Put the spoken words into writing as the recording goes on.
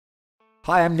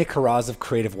Hi, I'm Nick Harauz of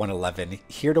Creative 111,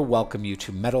 here to welcome you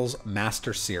to Mettle's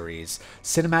Master Series,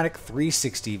 Cinematic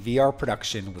 360 VR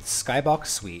production with SkyBox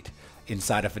Suite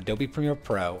inside of Adobe Premiere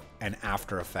Pro and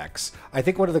After Effects. I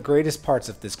think one of the greatest parts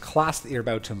of this class that you're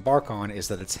about to embark on is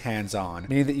that it's hands-on,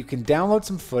 meaning that you can download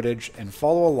some footage and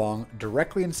follow along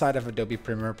directly inside of Adobe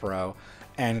Premiere Pro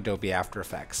and Adobe After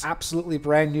Effects. Absolutely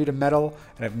brand new to Mettle,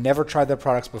 and I've never tried their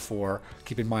products before.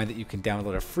 Keep in mind that you can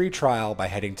download a free trial by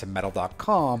heading to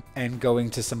mettle.com and going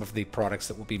to some of the products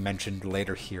that will be mentioned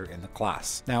later here in the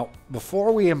class. Now,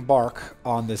 before we embark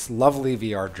on this lovely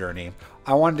VR journey,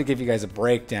 I wanted to give you guys a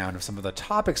breakdown of some of the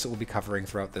topics that we'll be covering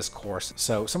throughout this course.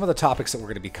 So some of the topics that we're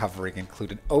going to be covering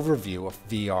include an overview of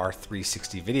VR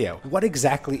 360 video. What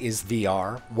exactly is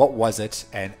VR? What was it?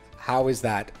 And how is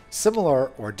that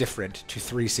similar or different to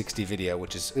 360 video,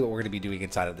 which is what we're going to be doing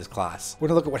inside of this class. We're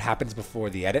going to look at what happens before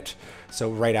the edit.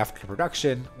 So right after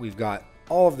production, we've got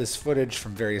all of this footage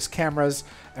from various cameras,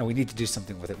 and we need to do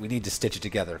something with it. We need to stitch it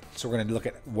together. So we're going to look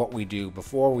at what we do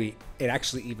before it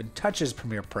actually even touches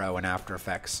Premiere Pro and After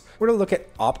Effects. We're going to look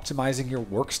at optimizing your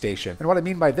workstation. And what I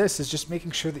mean by this is just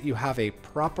making sure that you have a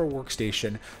proper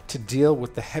workstation to deal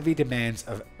with the heavy demands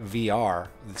of VR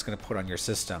that's going to put on your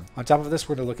system. On top of this,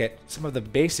 we're going to look at some of the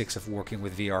basics of working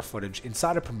with VR footage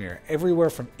inside of Premiere, everywhere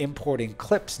from importing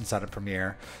clips inside of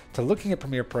Premiere to looking at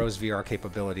Premiere Pro's VR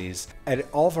capabilities, edit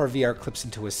all of our VR clips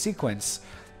into a sequence,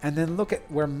 and then look at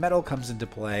where Mettle comes into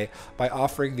play by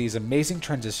offering these amazing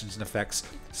transitions and effects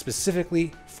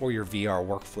specifically for your VR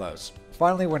workflows.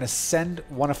 Finally, we're going to send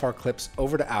one of our clips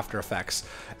over to After Effects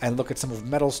and look at some of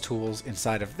Mettle's tools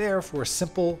inside of there for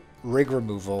simple rig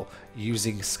removal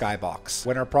using SkyBox.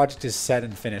 When our project is set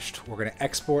and finished, we're going to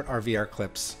export our VR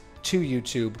clips to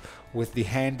YouTube with the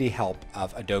handy help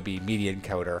of Adobe Media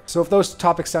Encoder. So if those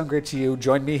topics sound great to you,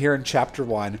 join me here in Chapter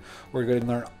 1. We're going to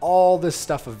learn all this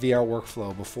stuff of VR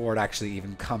workflow before it actually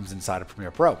even comes inside of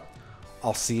Premiere Pro.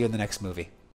 I'll see you in the next movie.